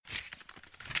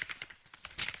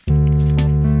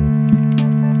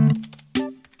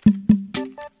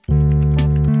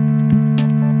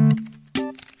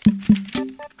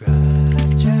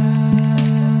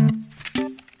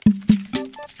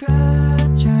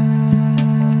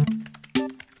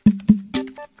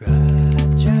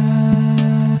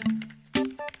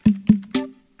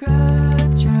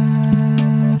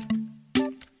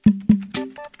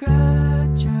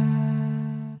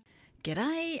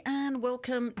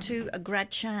welcome to a Grad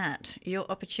Chat, your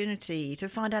opportunity to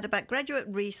find out about graduate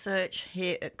research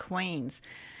here at Queen's.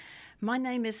 My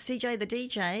name is CJ the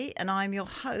DJ, and I'm your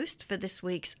host for this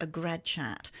week's A Grad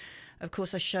Chat. Of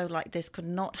course, a show like this could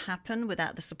not happen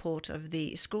without the support of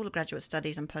the School of Graduate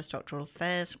Studies and Postdoctoral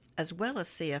Affairs, as well as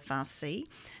CFRC.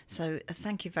 So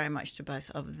thank you very much to both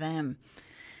of them.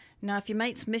 Now, if your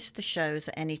mates missed the shows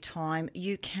at any time,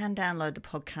 you can download the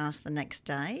podcast the next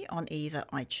day on either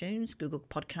iTunes, Google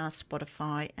Podcasts,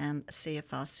 Spotify, and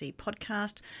CFRC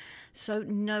Podcast. So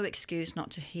no excuse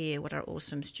not to hear what our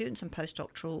awesome students and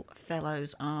postdoctoral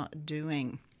fellows are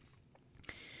doing.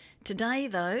 Today,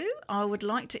 though, I would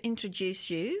like to introduce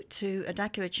you to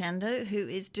Adaku Echendu, who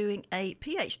is doing a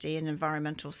PhD in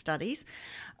Environmental Studies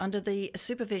under the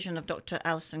supervision of Dr.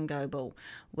 Alison Goebel.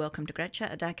 Welcome to Grad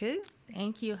Chat, Adaku.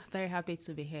 Thank you. Very happy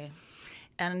to be here.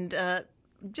 And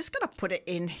just going to put it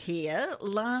in here.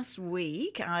 Last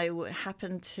week, I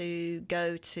happened to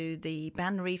go to the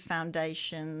Banri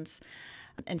Foundation's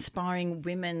Inspiring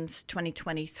Women's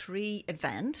 2023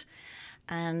 event.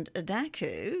 And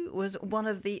Adaku was one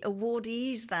of the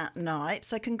awardees that night.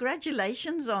 So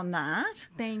congratulations on that.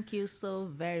 Thank you so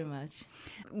very much.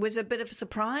 It was a bit of a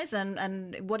surprise.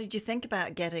 And what did you think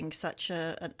about getting such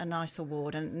a nice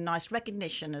award and nice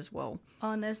recognition as well?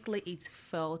 Honestly, it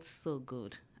felt so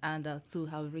good. And to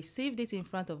have received it in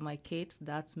front of my kids,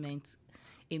 that meant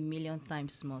a million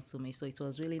times more to me. So it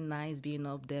was really nice being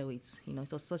up there with,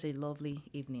 it was such a lovely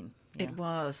evening. Yeah.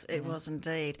 It was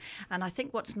indeed. And I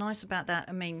think what's nice about that,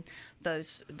 I mean,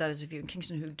 those of you in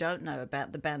Kingston who don't know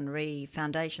about the Banri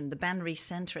Foundation, the Banri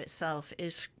Centre itself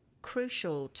is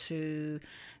crucial to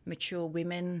mature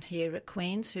women here at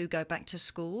Queen's who go back to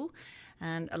school.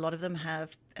 And a lot of them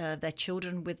have their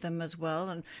children with them as well.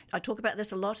 And I talk about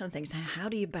this a lot and things. How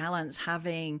do you balance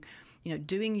having,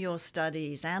 doing your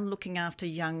studies and looking after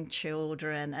young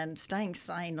children and staying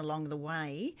sane along the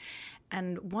way?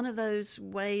 And one of those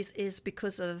ways is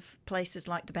because of places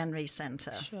like the Banri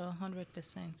Centre. Sure, 100%.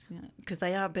 Because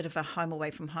they are a bit of a home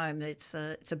away from home. It's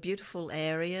a beautiful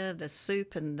area. There's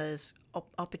soup and there's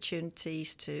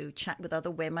opportunities to chat with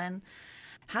other women.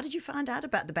 How did you find out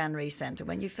about the Banri Centre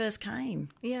when you first came?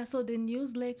 Yeah, so the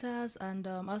newsletters, and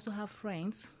I also have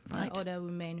friends, right. Other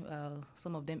women,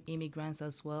 some of them immigrants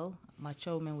as well,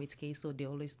 mature women with kids, so they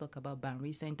always talk about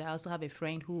Banri Centre. I also have a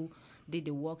friend who did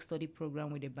the work-study program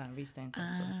with the Banri Centre.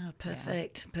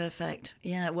 Perfect.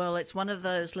 Yeah, well, it's one of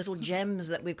those little gems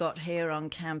that we've got here on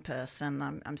campus, and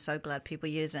I'm so glad people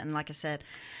use it. And like I said,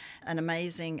 an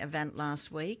amazing event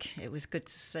last week. It was good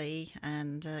to see,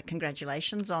 and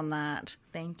congratulations on that.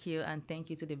 Thank you, and thank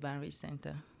you to the Banri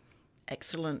Centre.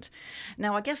 Excellent.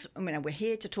 Now, I guess we're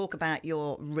here to talk about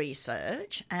your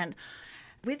research, and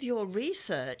with your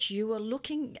research, you are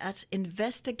looking at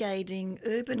investigating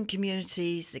urban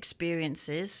communities'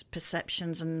 experiences,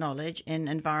 perceptions and knowledge in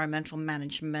environmental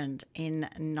management in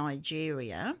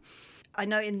Nigeria. I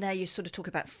know in there you sort of talk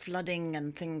about flooding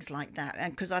and things like that,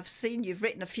 and because I've seen you've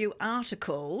written a few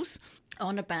articles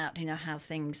on about how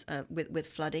things with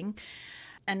flooding,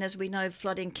 and as we know,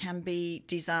 flooding can be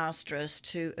disastrous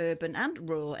to urban and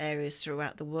rural areas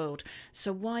throughout the world.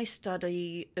 So why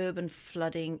study urban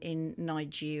flooding in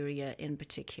Nigeria in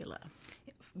particular?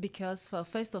 Because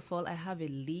first of all, I have a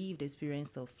lived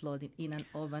experience of flooding in an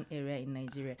urban area in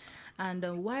Nigeria, and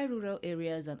while rural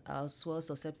areas are also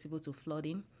susceptible to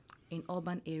flooding, in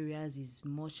urban areas is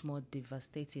much more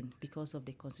devastating because of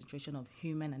the concentration of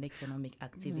human and economic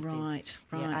activities. Right.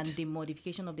 Yeah, and the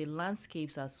modification of the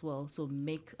landscapes as well, so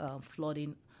make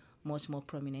flooding much more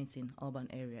prominent in urban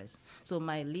areas. So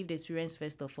my lived experience,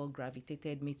 first of all,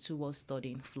 gravitated me towards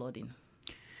studying flooding.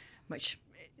 Which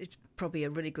is probably a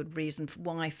really good reason for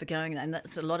going there. And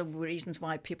that's a lot of reasons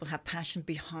why people have passion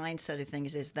behind certain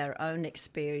things is their own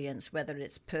experience, whether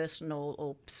it's personal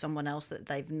or someone else that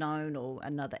they've known or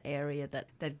another area that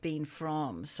they've been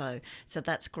from. So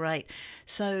that's great.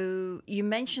 So you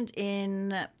mentioned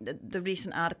in the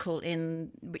recent article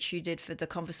in which you did for the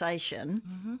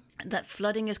conversation that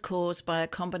flooding is caused by a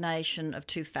combination of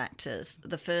two factors.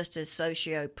 The first is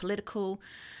socio-political,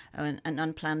 and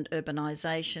unplanned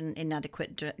urbanisation,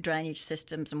 inadequate drainage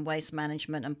systems and waste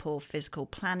management and poor physical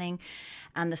planning.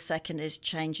 And the second is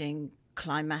changing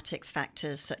climatic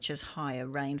factors such as higher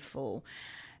rainfall.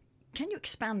 Can you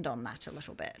expand on that a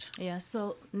little bit? Yeah,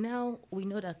 so now we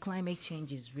know that climate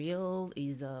change is real,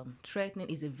 is threatening,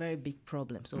 is a very big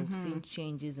problem. So we've seen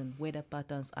changes in weather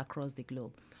patterns across the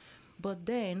globe. But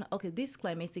then, these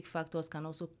climatic factors can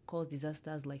also cause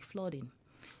disasters like flooding.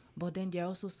 But then there are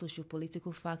also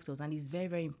socio-political factors, and it's very,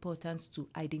 very important to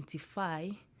identify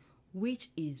which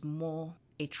is more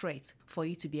a threat for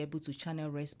you to be able to channel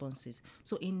responses.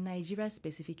 So in Nigeria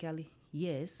specifically,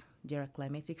 yes, there are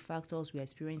climatic factors. We're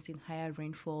experiencing higher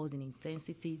rainfalls in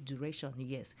intensity, duration,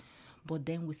 yes. But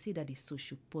then we see that the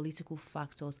socio-political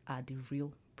factors are the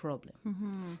real problem.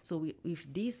 So if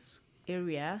this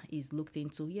area is looked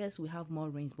into, yes, we have more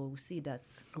rains, but we see that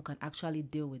we can actually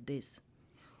deal with this.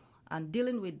 And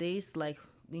dealing with this, like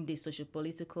in the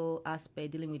socio-political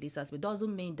aspect, dealing with this aspect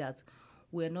doesn't mean that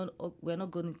we're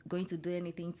not going to do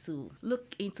anything to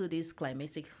look into these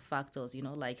climatic factors,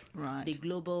 like the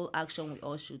global action we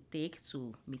all should take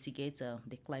to mitigate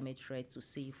the climate threat, to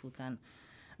see if we can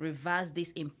reverse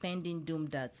this impending doom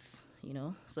that's,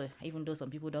 so even though some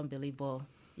people don't believe, but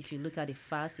if you look at the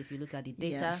facts, if you look at the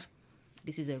data,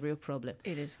 this is a real problem.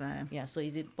 It is there. Yeah, so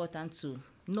it's important to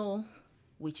know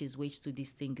which is which, to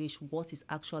distinguish what is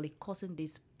actually causing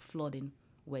this flooding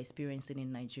we're experiencing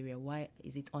in Nigeria. Why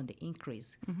is it on the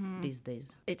increase these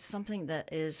days? It's something that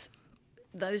is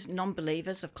those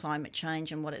non-believers of climate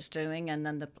change and what it's doing, and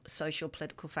then the social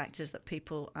political factors that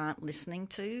people aren't listening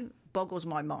to, boggles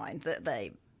my mind that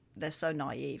they're so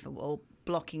naive or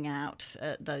blocking out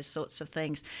those sorts of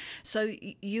things. So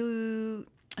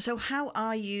how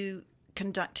are you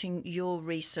conducting your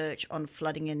research on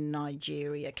flooding in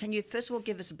Nigeria? Can you first of all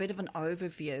give us a bit of an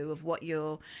overview of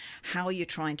how you're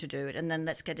trying to do it, and then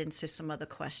let's get into some other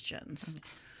questions.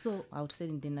 So I would say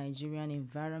in the Nigerian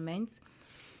environment,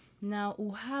 now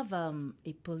we have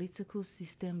a political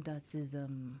system that is,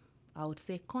 I would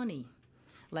say, corny.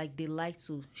 Like they like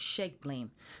to shake blame.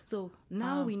 So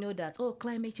now we know that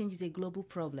climate change is a global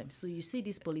problem. So you see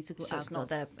these political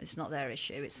actors. It's not their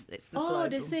issue. It's the global.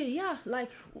 They say like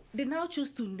they now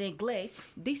choose to neglect.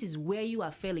 This is where you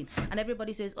are failing, and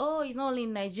everybody says, it's not only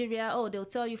in Nigeria. They'll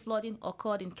tell you flooding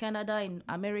occurred in Canada, in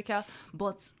America,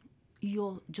 but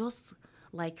you're just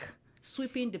like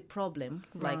sweeping the problem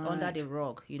under the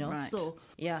rug. Right. So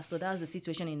so that's the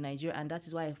situation in Nigeria, and that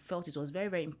is why I felt it was very,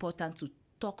 very important to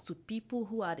talk to people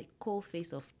who are the core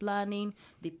face of planning,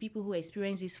 the people who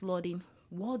experience this flooding.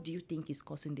 What do you think is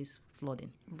causing this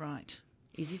flooding? Right.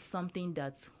 Is it something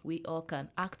that we all can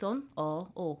act on,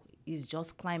 or it's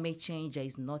just climate change? There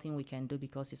is nothing we can do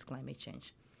because it's climate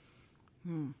change.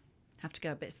 Have to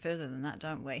go a bit further than that,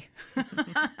 don't we?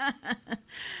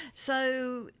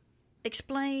 So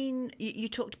explain, you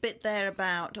talked a bit there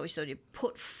about, or you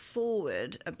put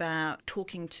forward about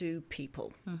talking to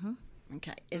people.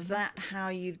 Okay. Is that how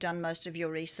you've done most of your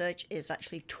research, is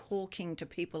actually talking to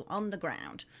people on the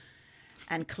ground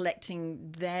and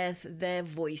collecting their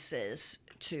voices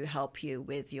to help you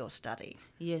with your study?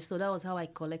 Yes, so that was how I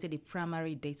collected the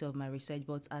primary data of my research.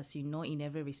 But as you know, in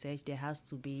every research, there has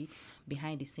to be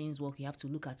behind-the-scenes work. You have to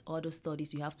look at other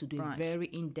studies. You have to do a very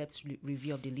in-depth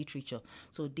review of the literature.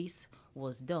 So this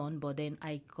was done, but then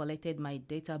I collected my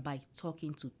data by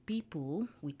talking to people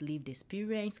with lived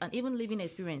experience and even living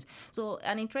experience. So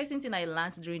an interesting thing I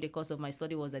learned during the course of my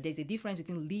study was that there's a difference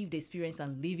between lived experience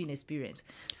and living experience.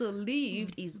 So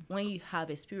lived is when you have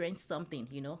experienced something,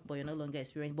 but you're no longer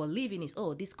experienced. But living is,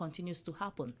 this continues to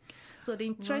happen. So the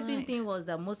interesting thing was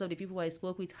that most of the people I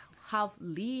spoke with have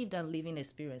lived and living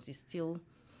experience. It's still,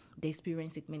 they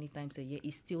experience it many times a year.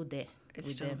 It's still there.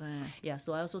 It's still there. Yeah,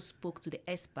 so I also spoke to the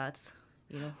experts,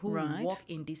 who work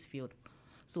in this field.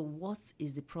 So what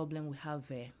is the problem we have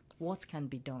there? What can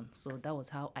be done? So that was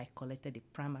how I collected the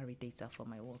primary data for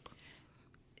my work.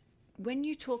 When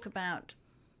you talk about,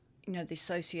 the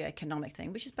socioeconomic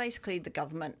thing, which is basically the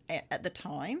government at the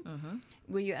time,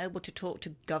 were you able to talk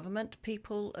to government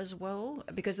people as well?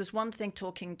 Because there's one thing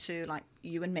talking to like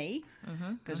you and me,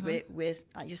 because we're,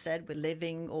 like you said, we're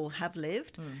living or have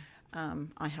lived.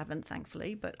 I haven't,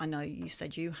 thankfully, but I know you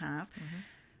said you have.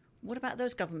 What about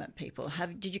those government people?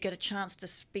 Did you get a chance to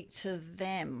speak to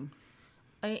them?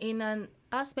 In an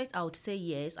aspect, I would say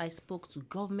yes. I spoke to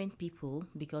government people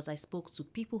because I spoke to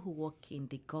people who work in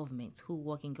the government, who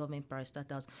work in government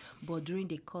parastatals. But during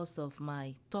the course of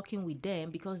my talking with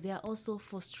them, because they are also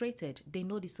frustrated, they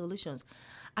know the solutions.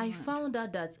 I found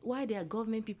out that while they are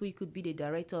government people, you could be the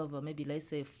director of maybe, let's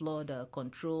say, flood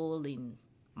control in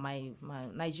my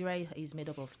Nigeria is made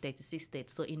up of 36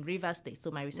 states. So in Rivers State,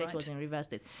 so my research was in Rivers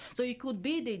State. So you could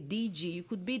be the DG, you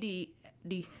could be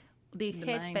the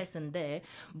head person there,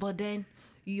 but then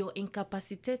you're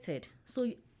incapacitated.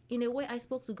 So in a way, I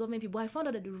spoke to government people. I found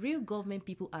out that the real government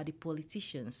people are the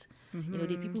politicians,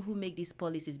 the people who make these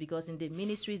policies, because in the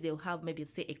ministries, they'll have maybe,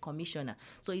 say, a commissioner.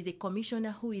 So it's the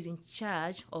commissioner who is in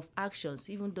charge of actions,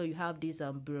 even though you have these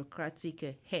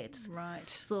bureaucratic heads. Right.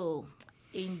 So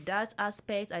in that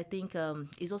aspect, I think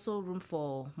is also room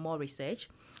for more research.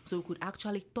 So we could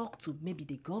actually talk to maybe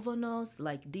the governors,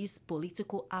 like these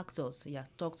political actors. Yeah,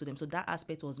 talk to them. So that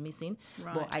aspect was missing.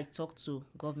 Right. But I talked to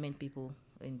government people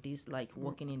in this, like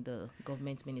working in the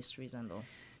government ministries and all.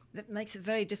 That makes it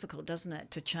very difficult, doesn't it,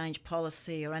 to change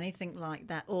policy or anything like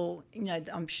that? Or,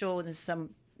 I'm sure there's some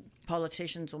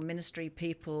politicians or ministry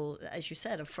people, as you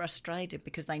said, are frustrated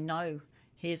because they know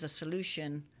here's a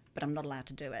solution, but I'm not allowed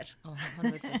to do it. Oh,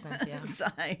 100%, yeah. So,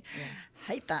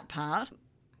 hate that part.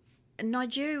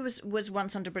 Nigeria was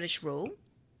once under British rule.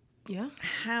 Yeah.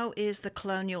 How is the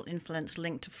colonial influence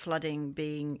linked to flooding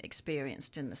being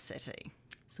experienced in the city?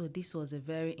 So this was a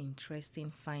very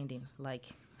interesting finding. Like,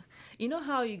 you know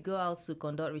how you go out to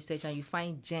conduct research and you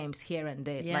find gems here and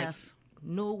there? Yes. Like,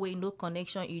 no way, no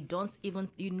connection.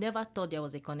 You never thought there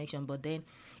was a connection, but then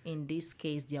in this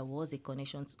case, there was a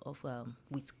connection of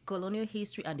with colonial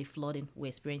history and the flooding we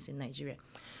experienced in Nigeria.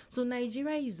 So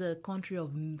Nigeria is a country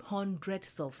of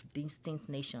hundreds of distinct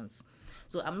nations.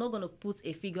 So I'm not going to put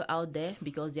a figure out there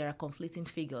because there are conflicting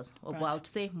figures. Right. But I would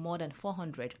say more than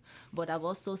 400. But I've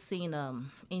also seen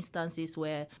instances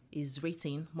where it's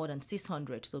written more than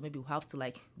 600. So maybe we'll have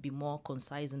to be more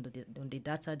concise on the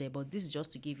data there. But this is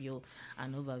just to give you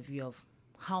an overview of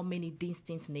how many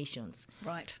distinct nations.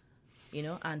 Right.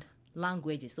 And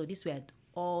languages. So these were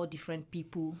all different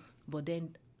people. But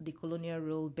then the colonial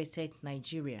rule bettered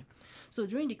Nigeria. So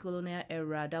during the colonial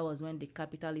era, that was when the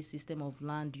capitalist system of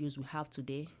land use we have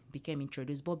today became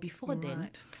introduced. But before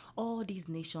then, all these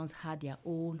nations had their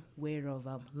own way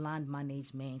of land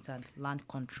management and land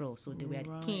control. So they were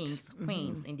kings,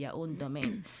 queens in their own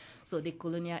domains. So the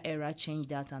colonial era changed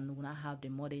that, and we now have the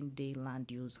modern day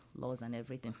land use laws and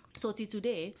everything. So till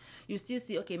today, you still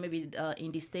see, maybe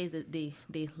in the states,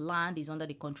 the land is under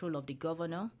the control of the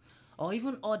governor, or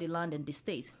even all the land in the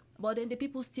state. But then the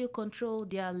people still control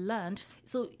their land.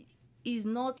 So it's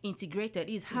not integrated.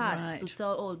 It's hard to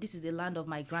tell, this is the land of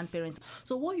my grandparents.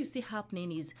 So what you see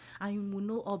happening is, and you will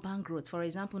know urban growth. For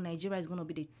example, Nigeria is going to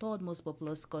be the third most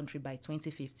populous country by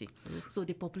 2050. So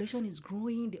the population is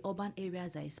growing, the urban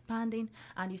areas are expanding,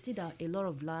 and you see that a lot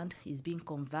of land is being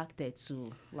converted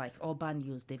to urban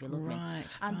use development.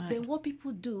 Then what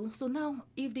people do, so now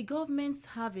if the governments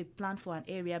have a plan for an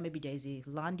area, maybe there is a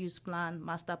land use plan,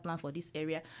 master plan for this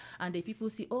area, and the people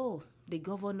see, the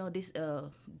governor,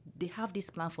 they have this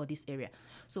plan for this area.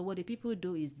 So what the people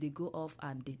do is they go off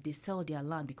and they sell their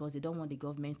land because they don't want the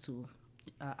government to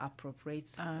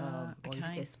appropriate or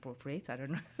expropriate, I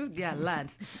don't know, their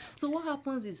lands. So what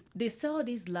happens is they sell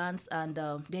these lands and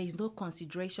there is no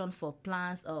consideration for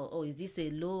plans. Is this a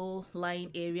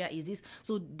low-lying area? Is this?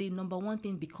 So the number one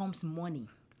thing becomes money.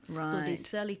 Right. So they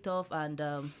sell it off, and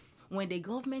when the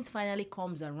government finally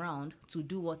comes around to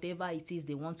do whatever it is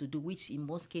they want to do, which in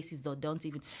most cases they don't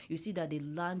even, you see that the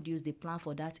land use, the plan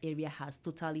for that area has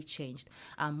totally changed.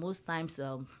 And most times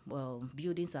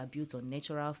buildings are built on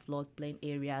natural floodplain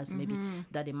areas, maybe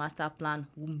that the master plan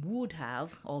would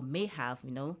have or may have,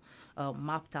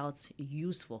 mapped out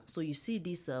useful. So you see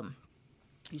this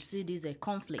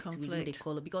conflict within the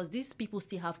colony, because these people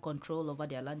still have control over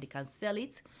their land. They can sell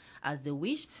it as they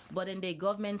wish, but then the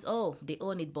government, they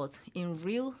own it. But in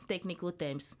real technical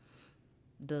terms,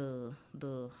 the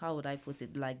how would I put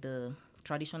it, the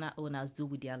traditional owners still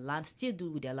do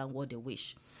with their land what they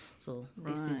wish. So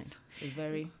this is a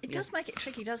very... It does make it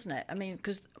tricky, doesn't it? I mean,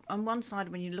 because on one side,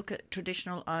 when you look at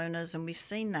traditional owners, and we've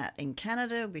seen that in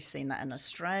Canada, we've seen that in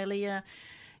Australia,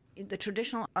 the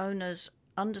traditional owners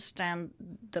understand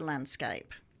the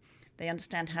landscape. They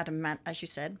understand how to, as you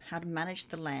said, how to manage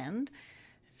the land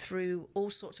through all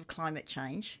sorts of climate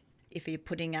change. If you're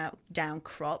putting down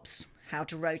crops, how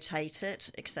to rotate it,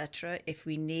 etc. If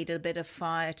we need a bit of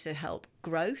fire to help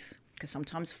growth, because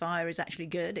sometimes fire is actually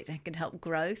good, it can help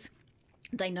growth.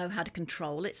 They know how to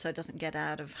control it so it doesn't get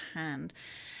out of hand.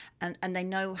 And they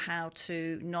know how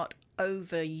to not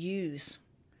overuse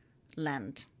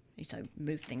land, so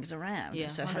move things around,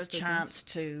 so it has 100%. Chance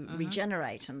to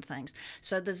regenerate and things.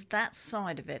 So there's that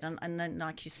side of it, and then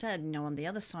like you said, on the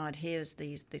other side here's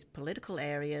these political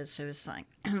areas who are saying,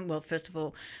 well, first of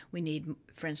all, we need,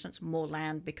 for instance, more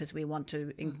land because we want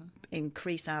to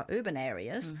increase our urban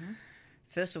areas.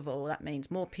 First of all, that means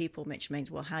more people, which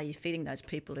means, well, how are you feeding those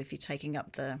people if you're taking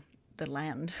up the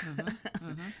land?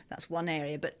 That's one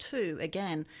area. But two,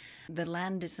 again, the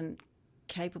land isn't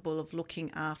capable of looking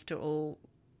after or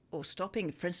stopping,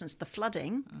 for instance, the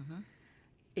flooding.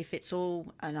 If it's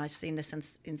all, and I've seen this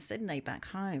in Sydney back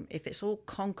home, if it's all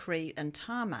concrete and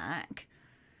tarmac,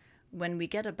 when we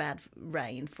get a bad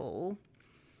rainfall,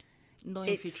 No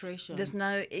infiltration.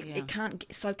 It can't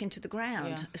soak into the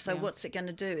ground. So what's it going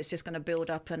to do? It's just going to build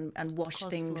up and wash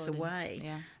things flooding. away.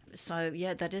 Yeah. So,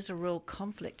 that is a real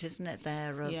conflict, isn't it,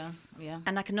 there? Yeah.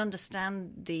 And I can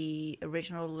understand the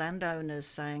original landowners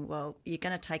saying, well, you're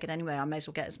going to take it anyway. I may as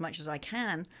well get as much as I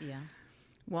can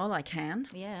while I can.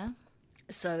 Yeah.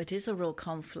 So it is a real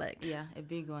conflict. Yeah, a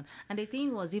big one. And the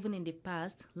thing was, even in the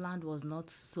past, land was not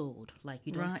sold. Like,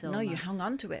 you don't sell land. You hung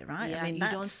on to it, right? Yeah, I mean,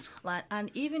 that's...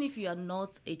 and even if you are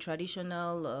not a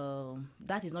traditional,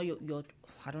 that is not your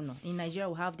I don't know. In Nigeria,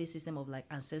 we have this system of like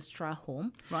ancestral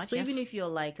home. Right. So even if you're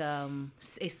like a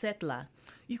settler,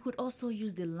 you could also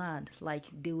use the land. Like,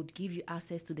 they would give you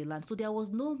access to the land. So there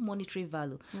was no monetary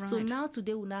value. Right. So now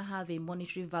today we now have a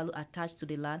monetary value attached to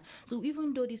the land. So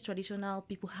even though these traditional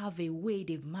people have a way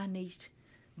they've managed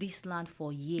this land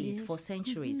for years, for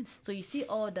centuries. So you see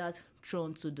all that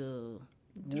thrown to the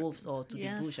wolves or to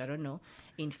the bush, I don't know,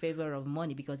 in favor of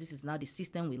money, because this is now the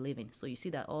system we live in. So you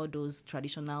see that all those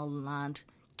traditional land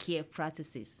care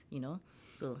practices,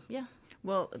 so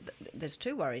Well, there's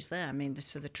two worries there. I mean,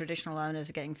 so the traditional owners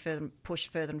are getting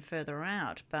pushed further and further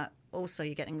out, but also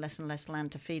you're getting less and less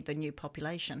land to feed the new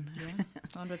population. Yeah,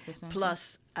 100%.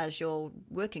 Plus, as you're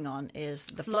working on, is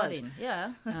the flooding. flood.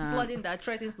 Yeah, flooding that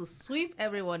threatens to sweep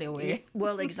everyone away. Yeah,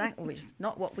 well, exactly. It's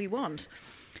not what we want.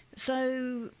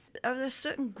 So, are there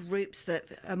certain groups that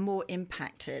are more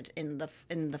impacted in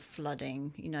the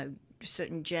flooding?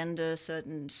 Certain gender,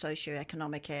 certain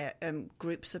socioeconomic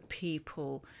groups of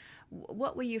people.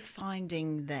 What were you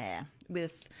finding there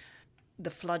with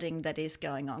the flooding that is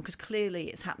going on? Because clearly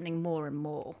it's happening more and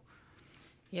more.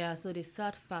 Yeah, so the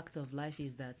sad fact of life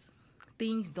is that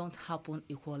things don't happen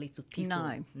equally to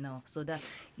people. No. So that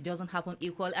it doesn't happen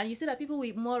equally. And you see that people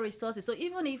with more resources. So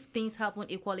even if things happen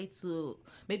equally to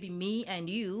maybe me and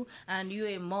you're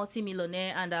a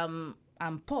multi-millionaire and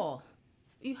I'm poor,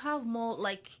 you have more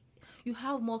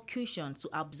cushion to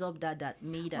absorb that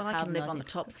me that have I can live nothing. on the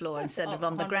top floor instead of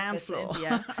on the ground floor.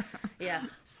 Yeah.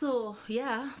 So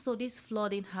this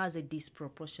flooding has a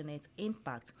disproportionate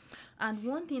impact. And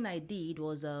one thing I did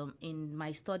was in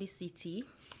my study city,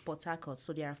 Port Harcourt.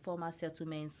 So there are formal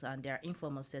settlements and there are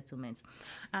informal settlements.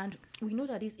 And we know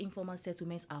that these informal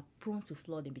settlements are prone to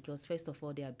flooding because, first of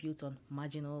all, they are built on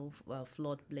marginal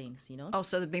flood plains, Oh,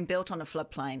 so they've been built on a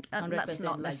floodplain. And that's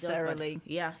not necessarily...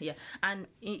 Yeah. And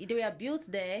they were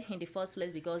built there in the first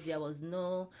place because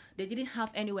they didn't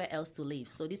have anywhere else to live.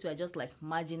 So these were just like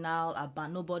marginal,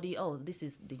 nobody,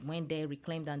 they went there,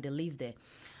 reclaimed, and they live there.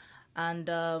 And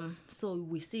so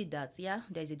we see that,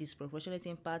 there's a disproportionate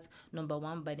impact, number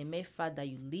one, by the mere fact that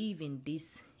you live in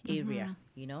this area,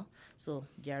 so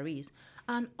there is.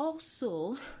 And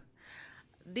also,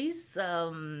 these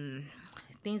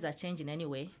things are changing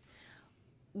anyway.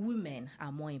 Women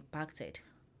are more impacted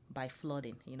by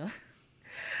flooding,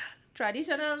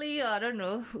 Traditionally, I don't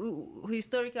know,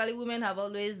 historically, women have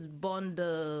always borne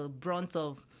the brunt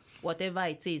of whatever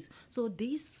it is. So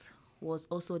this was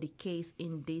also the case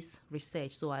in this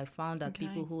research. So I found that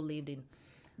people who lived in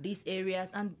these areas,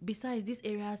 and besides, these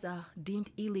areas are deemed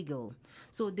illegal.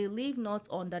 So they live not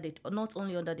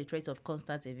only under the threat of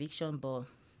constant eviction, but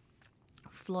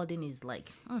flooding is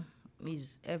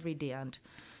is every day and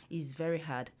is very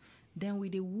hard. Then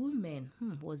with the women,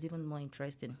 was even more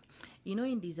interesting.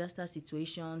 In disaster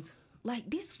situations, like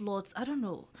these floods, I don't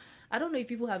know if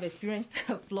people have experienced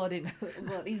flooding,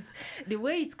 but the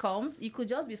way it comes, you could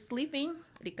just be sleeping,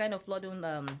 the kind of flooding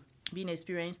being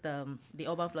experienced, the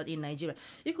urban flood in Nigeria.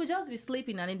 You could just be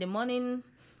sleeping, and in the morning,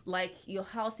 like, your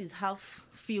house is half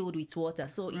filled with water.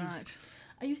 So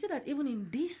and you see that even in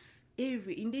this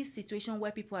area, in this situation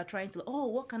where people are trying to,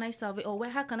 what can I salvage, or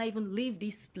how can I even leave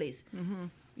this place? Mm-hmm.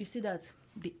 You see that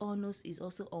the onus is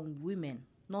also on women,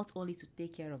 not only to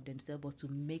take care of themselves, but to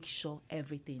make sure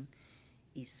everything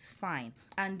is fine.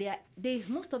 And they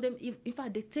most of them, in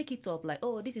fact, they take it up like,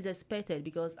 this is expected,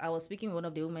 because I was speaking with one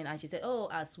of the women and she said,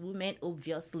 as women,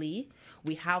 obviously,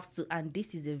 we have to, and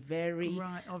this is a very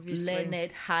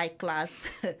learned, high-class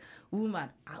woman,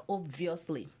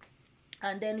 obviously.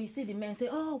 And then you see the men say,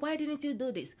 why didn't you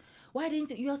do this? Why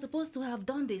didn't you are supposed to have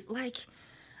done this?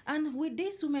 And with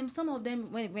these women, some of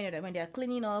them, when they are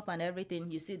cleaning up and everything,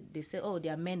 you see, they say,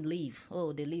 their men leave.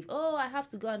 They leave. I have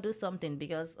to go and do something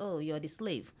because, you're the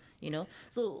slave,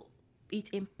 So it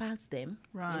impacts them.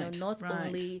 Right. Not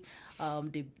only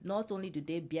do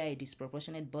they bear a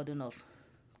disproportionate burden of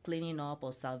cleaning up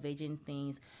or salvaging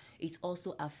things, it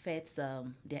also affects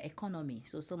their economy.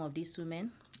 So some of these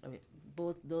women,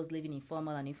 both those living in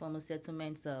formal and informal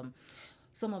settlements,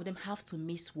 some of them have to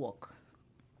miss work.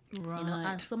 Right.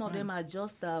 And some of them are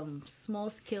just small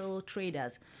scale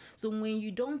traders. So when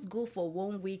you don't go for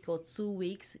 1 week or 2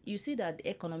 weeks, you see that the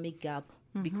economic gap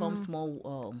becomes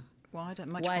more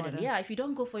Much wider. Yeah, if you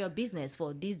don't go for your business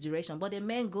for this duration, but the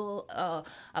men go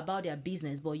about their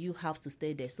business, but you have to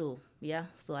stay there. So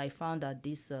so I found that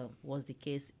this was the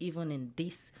case even in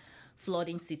this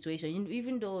flooding situation.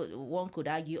 Even though one could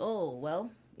argue, oh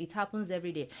well, it happens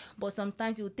every day, but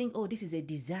sometimes you would think, oh, this is a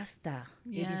disaster,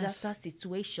 a disaster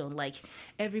situation. Like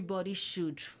everybody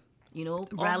should,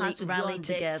 rally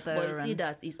together. But you see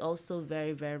that it's also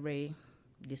very, very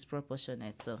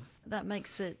disproportionate. So that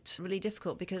makes it really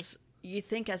difficult, because you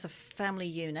think as a family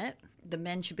unit, the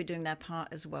men should be doing their part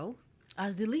as well.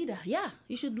 As the leader,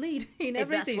 you should lead in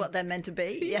everything. If that's what they're meant to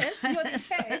be. Yes, you're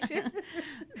the head.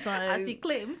 So, as he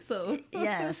claims, so.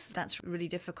 Yes, that's really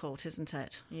difficult, isn't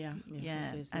it? Yeah.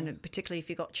 It is, and particularly if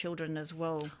you've got children as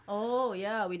well. Oh,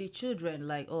 yeah, with the children,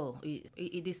 like,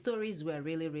 the stories were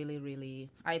really, really, really...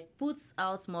 I put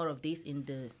out more of this in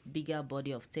the bigger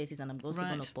body of thesis, and I'm also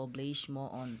going to publish more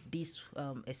on these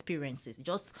experiences,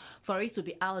 just for it to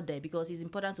be out there, because it's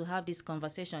important to have this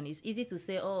conversation. It's easy to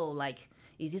say,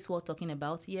 is this worth talking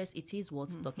about? Yes, it is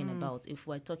worth talking about. If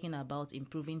we're talking about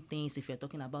improving things, if we're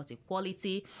talking about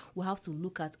equality, we have to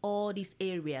look at all these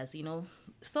areas.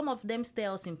 Some of them stay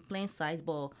us in plain sight,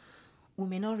 but we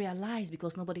may not realize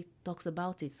because nobody talks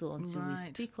about it. So until we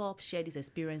speak up, share these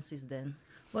experiences, then.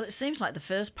 Well, it seems like the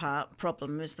first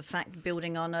problem is the fact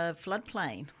building on a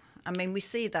floodplain. I mean, we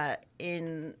see that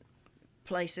in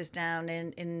places down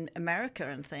in America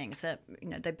and things that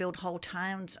they build whole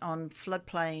towns on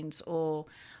floodplains or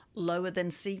lower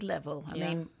than sea level. I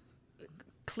mean,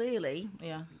 clearly,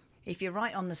 if you're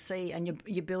right on the sea and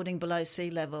you're building below sea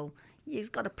level,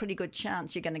 you've got a pretty good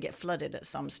chance you're going to get flooded at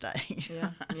some stage.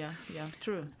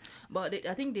 True. But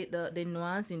I think the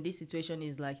nuance in this situation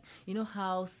is like,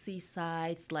 how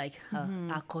seasides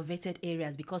are coveted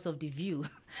areas because of the view.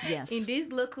 Yes. In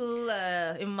this local,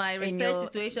 in my research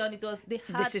situation, it was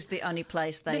this is the only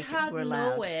place they were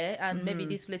allowed. Nowhere, and maybe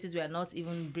these places were not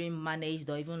even being managed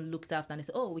or even looked after. And they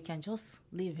said, oh, we can just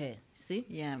live here. See?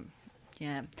 Yeah.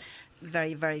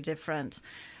 Very, very different.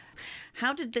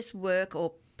 How did this work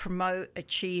or promote,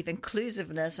 achieve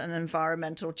inclusiveness and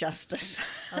environmental justice?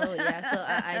 So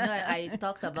I know I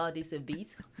talked about this a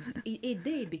bit. It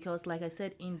did, because like I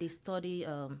said, in the study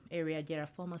area, there are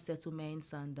formal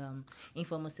settlements and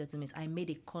informal settlements. I made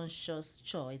a conscious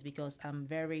choice because I'm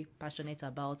very passionate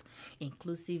about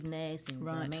inclusiveness,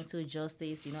 environmental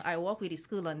justice. I work with the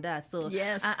school on that. So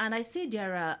yes. And I see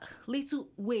there are little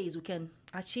ways we can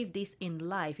achieve this in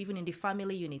life, even in the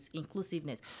family units,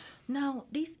 inclusiveness. Now,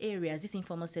 these areas, these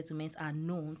informal settlements are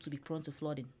known to be prone to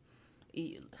flooding,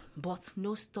 but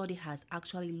no study has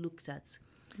actually looked at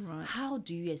how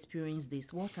do you experience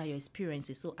this? What are your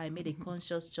experiences? So I made a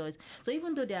conscious choice. So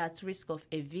even though they're at risk of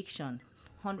eviction,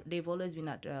 they've always been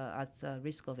at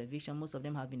risk of eviction. Most of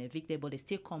them have been evicted, but they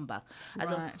still come back.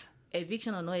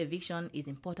 Eviction or no eviction, is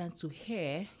important to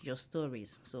hear your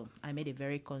stories. So I made a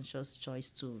very conscious choice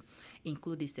to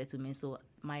include this settlement. So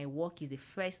my work is the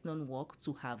first known work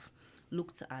to have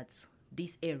looked at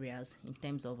these areas in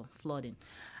terms of flooding.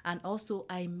 And also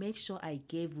I made sure I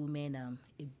gave women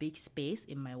a big space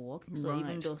in my work. So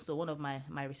even though, one of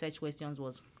my research questions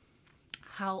was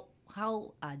how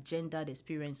are gendered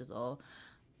experiences, or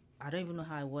I don't even know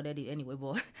how I worded it anyway,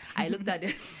 but I looked at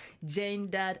the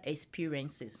gendered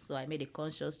experiences. So I made a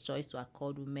conscious choice to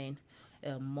accord women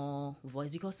more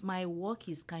voice, because my work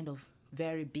is kind of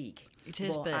very big. It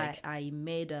is big. I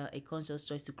made a conscious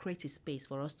choice to create a space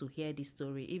for us to hear this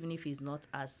story, even if it's not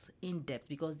as in-depth,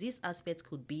 because this aspect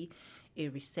could be a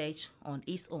research on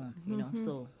its own,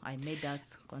 So I made that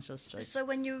conscious choice. So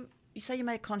when you say you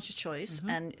made a conscious choice,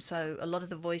 and so a lot of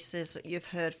the voices that you've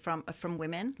heard from are from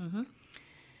women,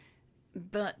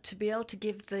 but to be able to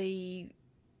give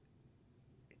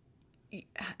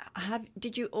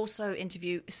did you also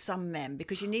interview some men?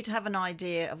 Because you need to have an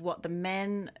idea of what the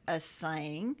men are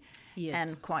saying. Yes.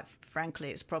 And quite frankly,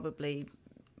 it's probably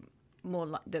more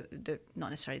like the not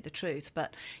necessarily the truth,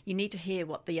 but you need to hear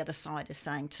what the other side is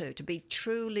saying too, to be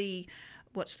truly,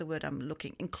 what's the word I'm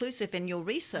looking, inclusive in your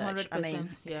research. 100%, I mean,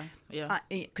 yeah.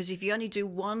 Because if you only do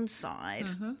one side,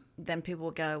 then people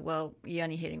will go, well, you're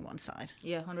only hearing one side.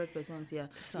 Yeah, 100%, yeah.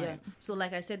 So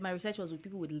like I said, my research was with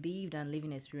people with lived and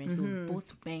living experience, so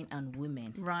both men and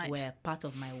women were part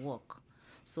of my work.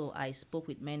 So I spoke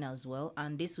with men as well,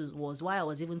 and this was why I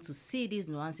was able to see these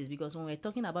nuances, because when we're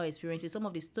talking about experiences, some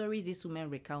of the stories these women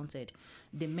recounted,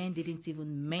 the men didn't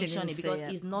even mention it because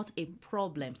it's not a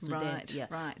problem to them. Yeah.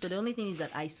 Right. So the only thing is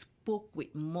that I spoke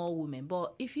with more women.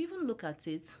 But if you even look at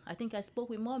it, I think I spoke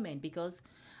with more men, because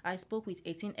I spoke with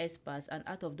 18 experts, and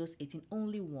out of those 18,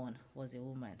 only one was a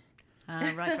woman.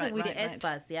 With the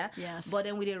experts, yeah. Yes. But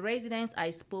then with the residents,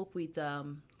 I spoke with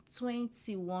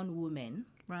 21 women.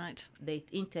 Right. The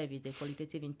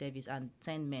qualitative interviews, and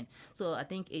 10 men. So I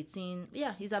think 18,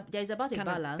 there's about a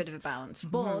balance. A bit of a balance.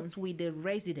 But with the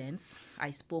residents,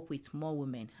 I spoke with more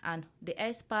women. And the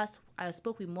experts, I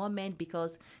spoke with more men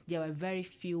because there were very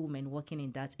few women working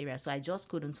in that area. So I just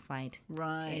couldn't find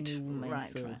any women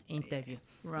to interview.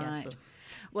 Right. Yeah, so.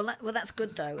 Well, that's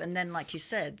good, though. And then, like you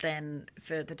said, then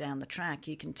further down the track,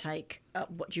 you can take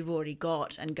up what you've already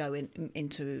got and go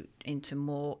into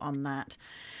more on that.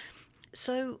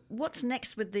 So what's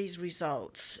next with these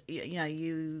results?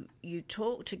 You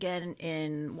talked again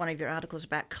in one of your articles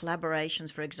about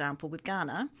collaborations, for example, with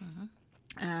Ghana.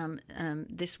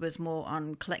 This was more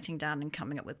on collecting data and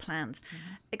coming up with plans.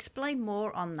 Explain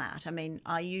more on that. I mean,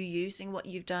 are you using what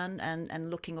you've done and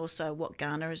looking also what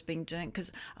Ghana has been doing?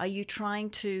 Because are you trying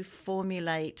to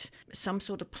formulate some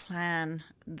sort of plan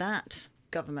that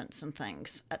governments and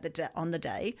things on the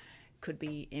day could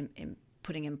be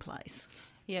putting in place?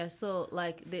 Yeah, so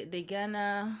like the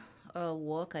Ghana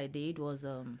work I did was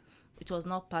it was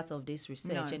not part of this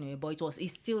research anyway, but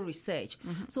it's still research.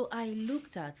 So I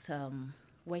looked at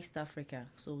West Africa.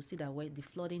 So we see that the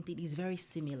flooding thing is very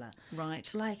similar. Right.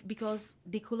 Like, because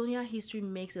the colonial history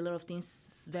makes a lot of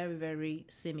things very, very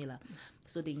similar.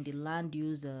 So in the land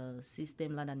use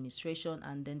system, land administration,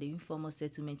 and then the informal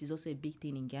settlement is also a big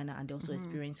thing in Ghana, and they also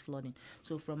experience flooding.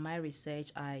 So from my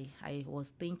research, I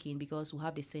was thinking, because we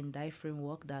have the Sendai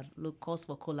framework that calls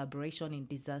for collaboration in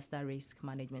disaster risk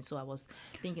management. So I was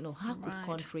thinking, how could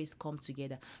countries come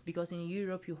together? Because in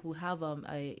Europe, you will have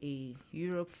a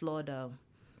Europe flood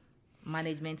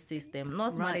management system,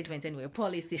 not management anyway,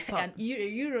 policy, and a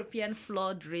European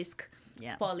flood risk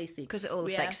policy. Because it all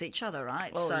affects each other,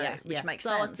 right? Which makes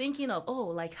sense. So I was thinking of,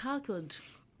 how could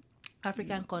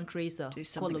African countries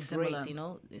collaborate,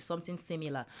 something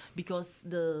similar, because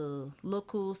the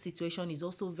local situation is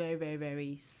also very, very,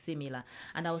 very similar.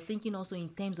 And I was thinking also in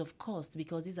terms of cost,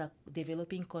 because these are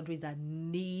developing countries that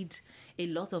need a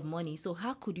lot of money. So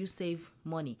how could you save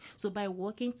money? So by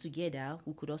working together,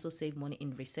 we could also save money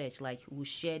in research. Like, we'll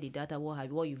share the data,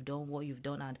 what you've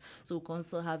done, and so we can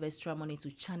also have extra money to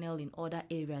channel in other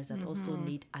areas that also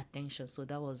need attention. So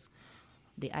that was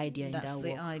the idea in that work. That's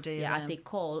the idea. Yeah, as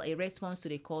a response to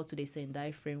the call to the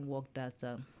Sendai framework that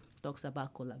talks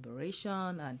about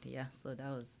collaboration, and so that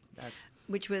was that.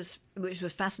 Which was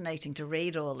fascinating to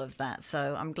read all of that.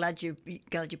 So I'm glad you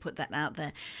put that out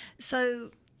there.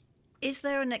 So, is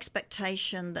there an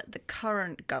expectation that the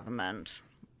current government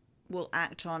will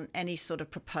act on any sort of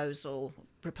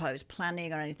proposed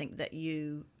planning or anything that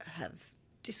you have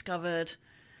discovered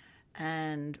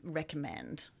and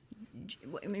recommend?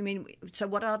 I mean, so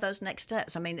what are those next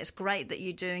steps? I mean, it's great that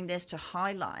you're doing this to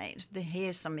highlight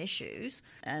here's some issues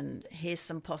and here's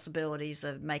some possibilities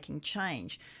of making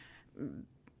change.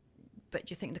 But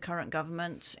do you think the current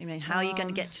government, how are you going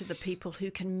to get to the people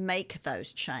who can make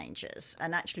those changes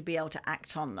and actually be able to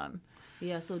act on them?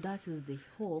 Yeah, so that is the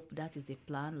hope, that is the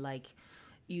plan. Like,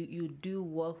 you do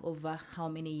work over how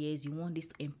many years you want this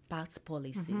to impact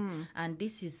policy. And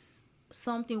this is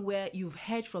something where you've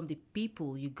heard from the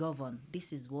people you govern.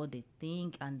 This is what they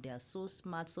think, and they are so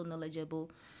smart, so knowledgeable.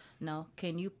 Now,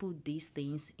 can you put these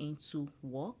things into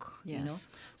work? Yes.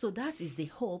 So that is the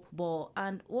hope.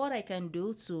 And what I can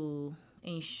do to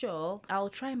ensure, I'll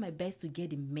try my best to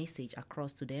get the message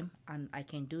across to them, and I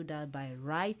can do that by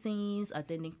writings,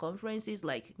 attending conferences,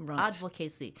 like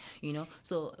advocacy.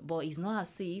 So, but it's not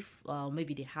as if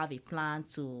maybe they have a plan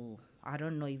to. I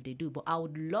don't know if they do, but I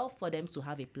would love for them to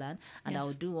have a plan, and I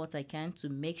will do what I can to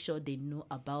make sure they know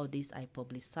about this. I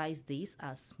publicize this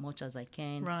as much as I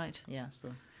can. Right. Yeah,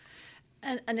 so.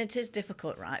 And it is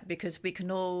difficult, right? Because we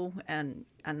can all, and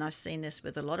I've seen this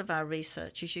with a lot of our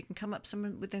researchers, you can come up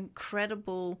with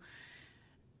incredible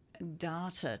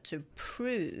data to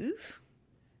prove,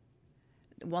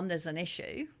 one, there's an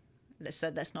issue.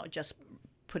 So let's not just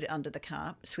put it under the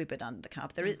carpet, sweep it under the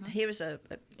carpet. Here is a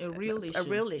real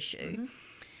issue.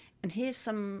 And here's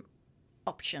some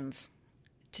options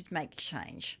to make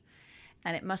change.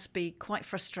 And it must be quite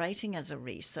frustrating as a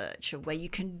researcher where you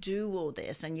can do all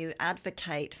this and you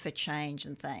advocate for change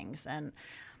and things.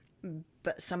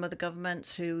 But some of the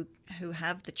governments who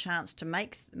have the chance to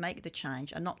make the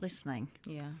change are not listening.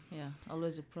 Yeah,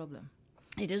 always a problem.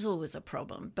 It is always a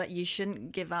problem, but you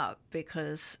shouldn't give up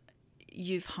because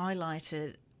you've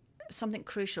highlighted something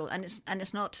crucial, and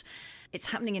it's not. It's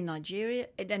happening in Nigeria,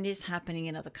 and is happening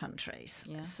in other countries.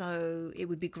 Yeah. So it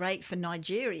would be great for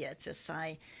Nigeria to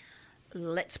say,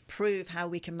 let's prove how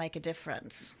we can make a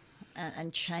difference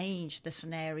and change the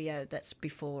scenario that's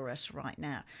before us right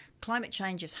now. Climate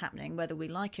change is happening, whether we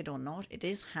like it or not. It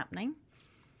is happening.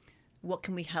 What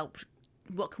can we help?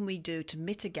 What can we do to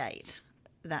mitigate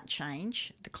that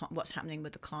change, what's happening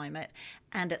with the climate,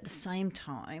 and at the same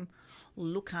time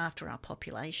look after our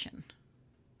population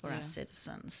or our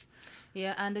citizens?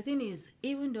 Yeah, and the thing is,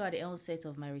 even though at the onset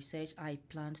of my research I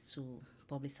planned to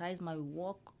publicize my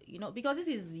work, because this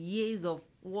is years of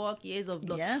work, years of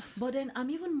blood. Yes. But then I'm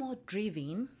even more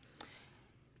driven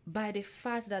by the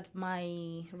fact that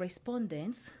my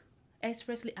respondents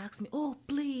expressly asked me, oh,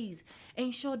 please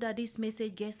ensure that this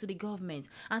message gets to the government.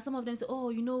 And some of them say, oh,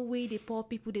 we, the poor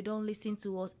people, they don't listen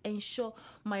to us. Ensure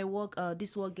my work,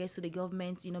 this work gets to the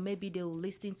government. Maybe they will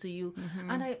listen to you.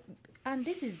 Mm-hmm. And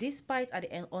this is despite at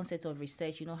the onset of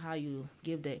research, how you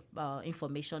give the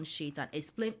information sheet and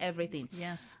explain everything.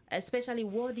 Yes. Especially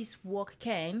what this work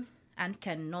can and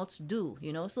cannot do,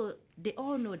 So they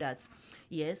all know that,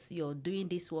 yes, you're doing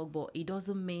this work, but it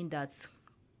doesn't mean that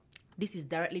this is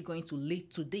directly going to lead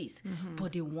to this. Mm-hmm.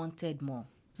 But they wanted more.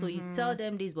 So you tell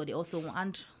them this, but they also want.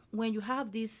 And when you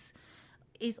have this,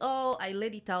 it's all, I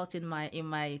laid it out in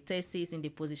my thesis, in the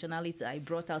positionality. I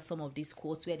brought out some of these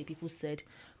quotes where the people said,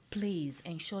 please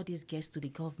ensure this gets to the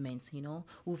government.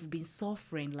 We've been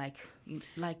suffering like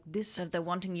this. So they're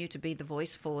wanting you to be the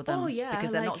voice for them. Oh, yeah,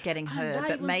 because they're not getting heard.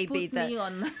 But maybe that me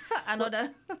on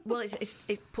another. Well,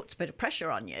 it puts a bit of pressure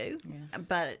on you. Yeah.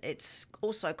 But it's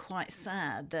also quite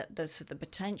sad that there's the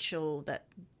potential that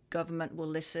government will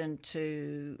listen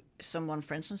to someone,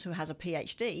 for instance, who has a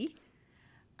PhD,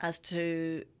 as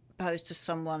opposed to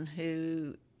someone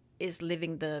who is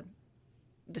living the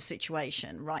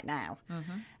situation right now.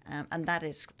 Mm-hmm. And that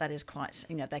is quite,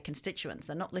 their constituents.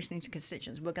 They're not listening to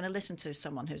constituents. We're going to listen to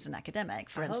someone who's an academic,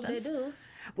 for instance. I hope they do.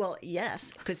 Well,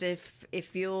 yes, because if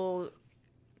they're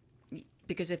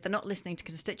not listening to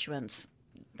constituents,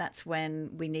 that's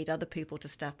when we need other people to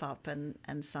step up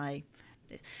and say.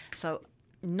 So,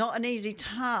 not an easy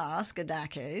task,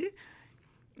 Adaku,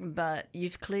 but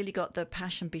you've clearly got the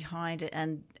passion behind it,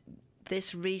 and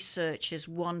this research is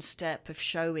one step of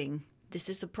showing this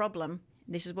is the problem.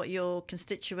 This is what your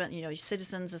constituent, your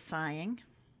citizens are saying.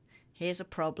 Here's a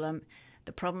problem.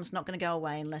 The problem's not going to go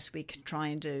away unless we can try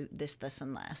and do this,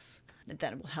 and this.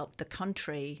 That will help the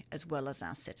country as well as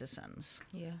our citizens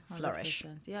flourish.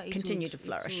 Yeah, continue to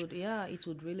flourish. It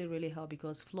would really, really help,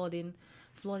 because flooding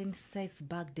sets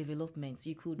back development.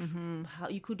 You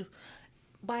could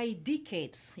by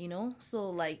decades, So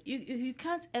like you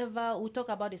can't ever. We talk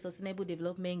about the Sustainable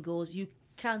Development Goals. You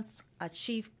can't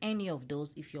achieve any of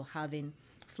those if you're having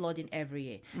flooding every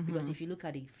year. Mm-hmm. Because if you look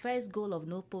at the first goal of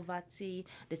no poverty,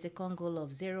 the second goal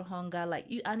of zero hunger,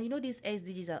 these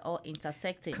SDGs are all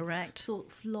intersecting. Correct. So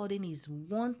flooding is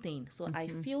one thing. So I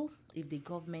feel if the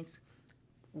government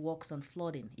works on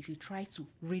flooding, if you try to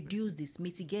reduce this,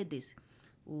 mitigate this,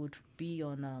 would be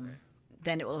on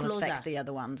then it will closer. Affect the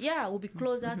other ones. Yeah, we'll be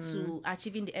closer to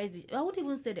achieving the SDG. I wouldn't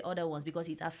even say the other ones, because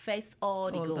it affects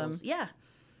all the goals. Them. Yeah.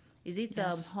 Is it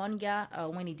hunger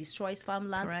when it destroys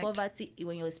farmlands, Correct. Poverty,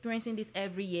 when you're experiencing this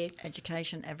every year?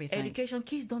 Education, everything. Education,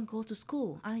 kids don't go to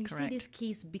school. And you Correct. see these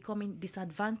kids becoming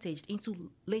disadvantaged into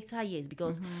later years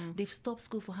because they've stopped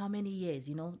school for how many years,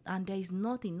 And there is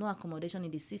no accommodation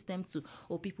in the system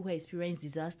or people who experience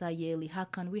disaster yearly. How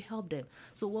can we help them?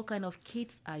 So what kind of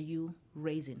kids are you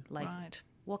raising? Right.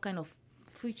 What kind of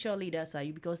future leaders are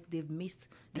you? Because they've missed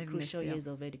the crucial years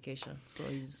of education. So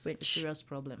it's a serious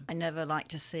problem. I never like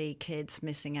to see kids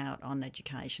missing out on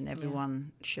education.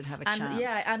 Everyone should have a chance.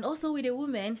 Yeah, and also with the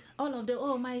women, all of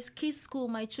them, my kids' school,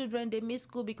 my children, they miss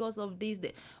school because of this.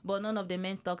 But none of the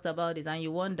men talked about this. And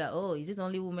you wonder, is it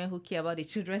only women who care about the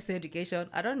children's education?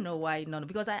 I don't know why none.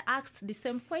 Because I asked the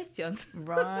same questions.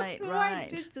 Right.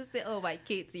 Why to say, my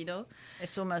kids,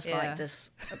 It's almost like this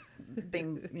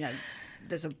being,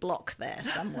 there's a block there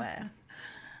somewhere.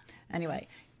 Anyway,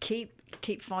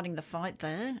 keep fighting the fight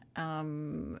there.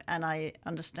 And I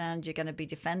understand you're going to be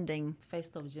defending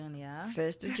 1st of June, yeah.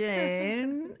 1st of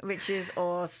June, which is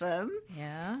awesome.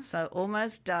 Yeah. So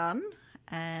almost done.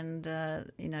 And,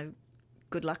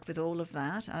 good luck with all of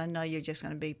that. And I know you're just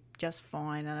going to be just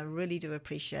fine. And I really do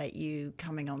appreciate you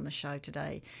coming on the show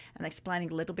today and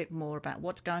explaining a little bit more about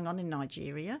what's going on in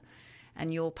Nigeria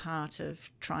and your part of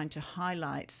trying to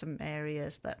highlight some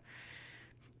areas that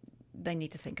they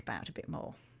need to think about a bit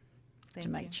more. to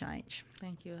make change.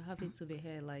 Thank you. Happy to be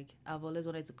here. Like, I've always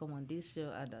wanted to come on this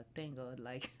show, and thank God,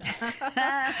 like,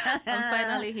 I'm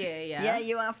finally here. Yeah,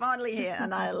 you are finally here,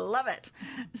 and I love it.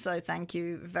 So thank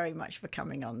you very much for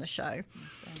coming on the show.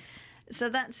 Thanks. So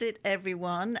that's it,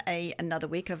 everyone. Another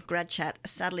week of Grad Chat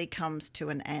sadly comes to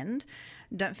an end.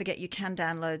 Don't forget you can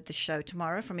download the show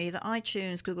tomorrow from either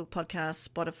iTunes, Google Podcasts,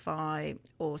 Spotify,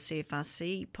 or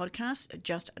CFRC Podcasts.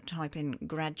 Just type in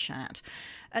Grad Chat.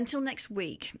 Until next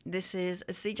week, this is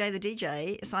CJ the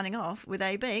DJ signing off with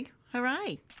a big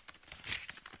hooray.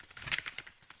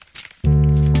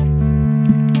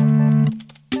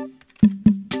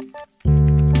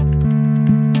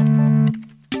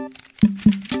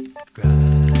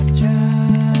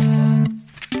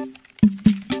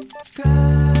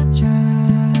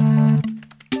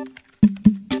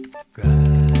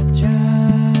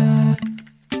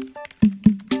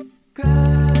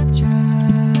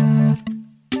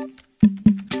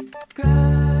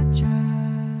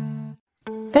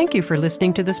 Thank you for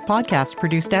listening to this podcast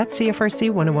produced at CFRC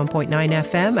 101.9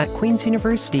 FM at Queen's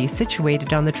University,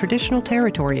 situated on the traditional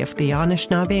territory of the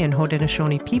Anishinaabe and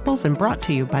Haudenosaunee peoples and brought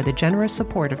to you by the generous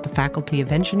support of the Faculty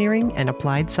of Engineering and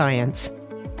Applied Science.